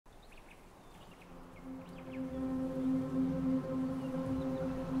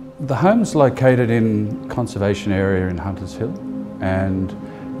The home's located in conservation area in Hunters Hill, and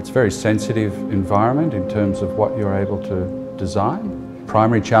it's a very sensitive environment in terms of what you're able to design.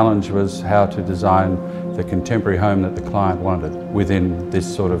 Primary challenge was how to design the contemporary home that the client wanted within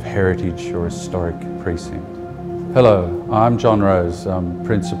this sort of heritage or historic precinct. Hello, I'm John Rose. I'm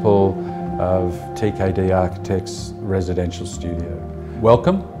principal of TKD Architects Residential Studio.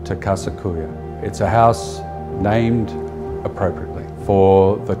 Welcome to Toocooya. It's a house named appropriately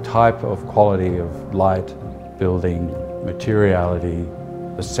for the type of quality of light, building, materiality,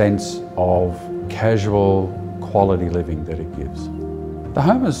 the sense of casual quality living that it gives. The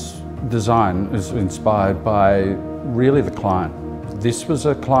home's design is inspired by really the client. This was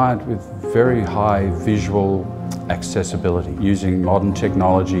a client with very high visual accessibility. Using modern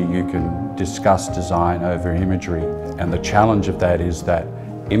technology, you can discuss design over imagery, and the challenge of that is that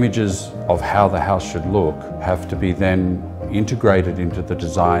images of how the house should look have to be then integrated into the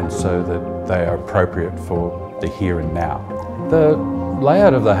design so that they are appropriate for the here and now. The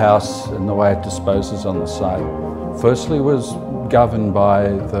layout of the house and the way it disposes on the site firstly was governed by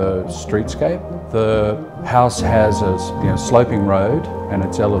the streetscape. The house has a sloping road and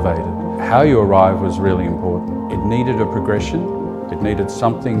it's elevated. How you arrive was really important. It needed a progression. It needed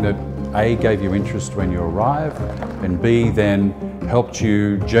something that A, gave you interest when you arrived, and B, then helped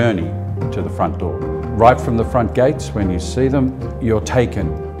you journey to the front door. Right from the front gates, when you see them, you're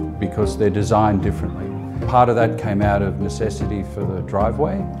taken because they're designed differently. Part of that came out of necessity for the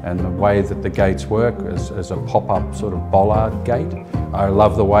driveway and the way that the gates work as a pop-up sort of bollard gate. I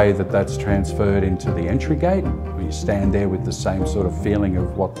love the way that that's transferred into the entry gate. You stand there with the same sort of feeling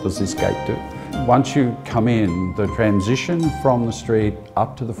of what does this gate do. Once you come in, the transition from the street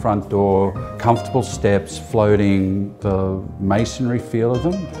up to the front door, comfortable steps, floating, the masonry feel of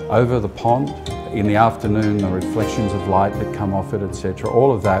them, over the pond, in the afternoon, the reflections of light that come off it, etc. All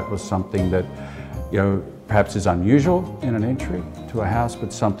of that was something that, perhaps is unusual in an entry to a house,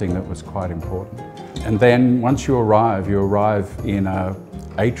 but something that was quite important. And then once you arrive in an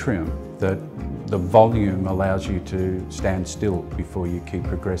atrium that the volume allows you to stand still before you keep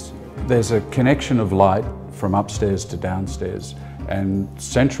progressing. There's a connection of light from upstairs to downstairs, and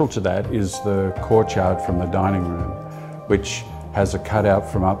central to that is the courtyard from the dining room, which has a cutout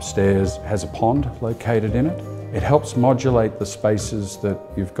from upstairs, has a pond located in it. It helps modulate the spaces that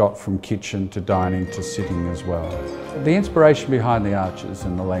you've got from kitchen to dining to sitting as well. The inspiration behind the arches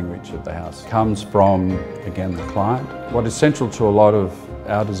and the language of the house comes from, again, the client. What is central to a lot of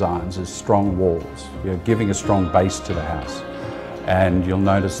our designs is strong walls. You're giving a strong base to the house. And you'll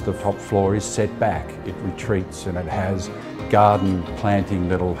notice the top floor is set back. It retreats and it has garden planting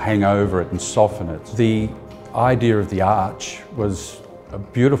that'll hang over it and soften it. The idea of the arch was a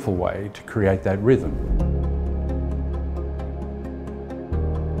beautiful way to create that rhythm.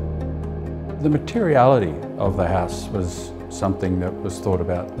 The materiality of the house was something that was thought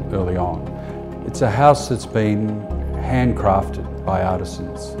about early on. It's a house that's been handcrafted by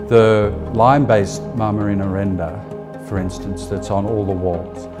artisans. The lime-based marmarina render, for instance, that's on all the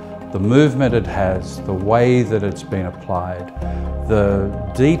walls, the movement it has, the way that it's been applied, the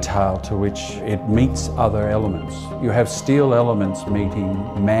detail to which it meets other elements. You have steel elements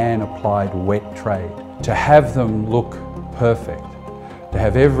meeting man-applied wet trade. To have them look perfect, to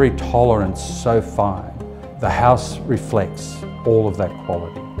have every tolerance so fine, the house reflects all of that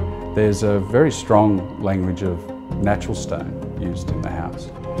quality. There's a very strong language of natural stone used in the house.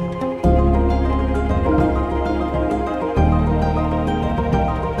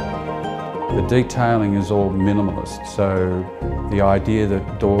 The detailing is all minimalist, so the idea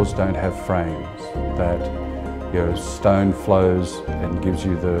that doors don't have frames, that stone flows and gives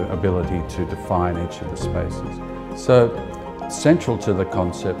you the ability to define each of the spaces. So central to the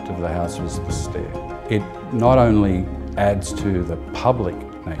concept of the house was the stair. It not only adds to the public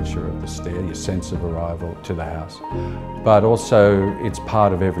nature of the stair, your sense of arrival to the house, but also it's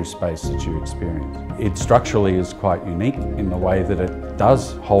part of every space that you experience. It structurally is quite unique in the way that it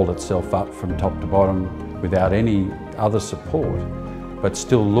does hold itself up from top to bottom without any other support, but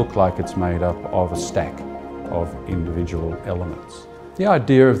still look like it's made up of a stack of individual elements. The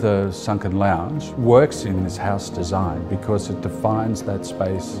idea of the sunken lounge works in this house design because it defines that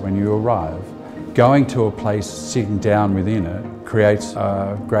space when you arrive. Going to a place, sitting down within it, creates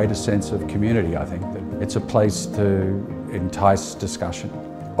a greater sense of community, I think. It's a place to entice discussion.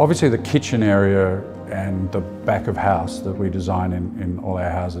 Obviously the kitchen area and the back of house that we design in all our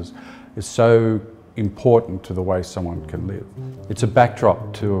houses is so important to the way someone can live. It's a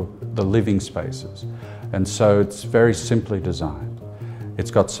backdrop to the living spaces, and so it's very simply designed. It's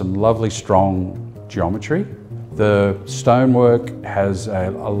got some lovely strong geometry, The stonework has a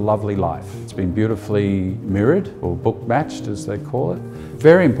lovely life. It's been beautifully mirrored, or book matched as they call it.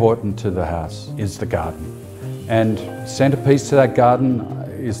 Very important to the house is the garden. And centerpiece to that garden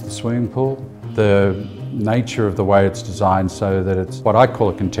is the swimming pool. The nature of the way it's designed so that it's what I call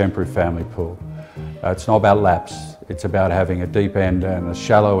a contemporary family pool. It's not about laps, it's about having a deep end and a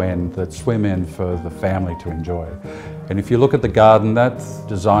shallow end that swim in for the family to enjoy. And if you look at the garden, that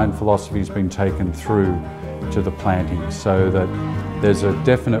design philosophy has been taken through to the planting so that there's a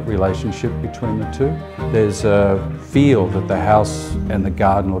definite relationship between the two. There's a feel that the house and the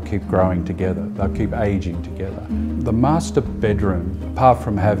garden will keep growing together, they'll keep aging together. The master bedroom, apart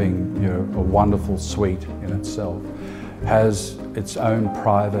from having a wonderful suite in itself, has its own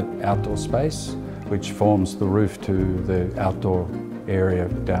private outdoor space which forms the roof to the outdoor area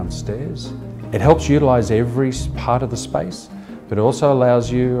downstairs. It helps utilise every part of the space, but it also allows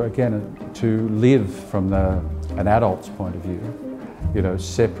you, again, to live from an adult's point of view,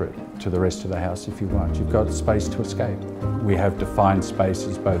 separate to the rest of the house if you want. You've got space to escape. We have defined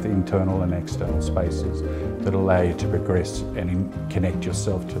spaces, both internal and external spaces, that allow you to progress and connect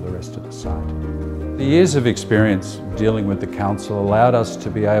yourself to the rest of the site. The years of experience dealing with the council allowed us to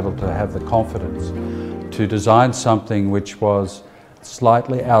be able to have the confidence to design something which was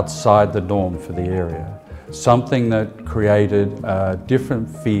slightly outside the norm for the area. Something that created a different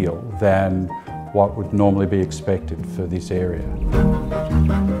feel than what would normally be expected for this area.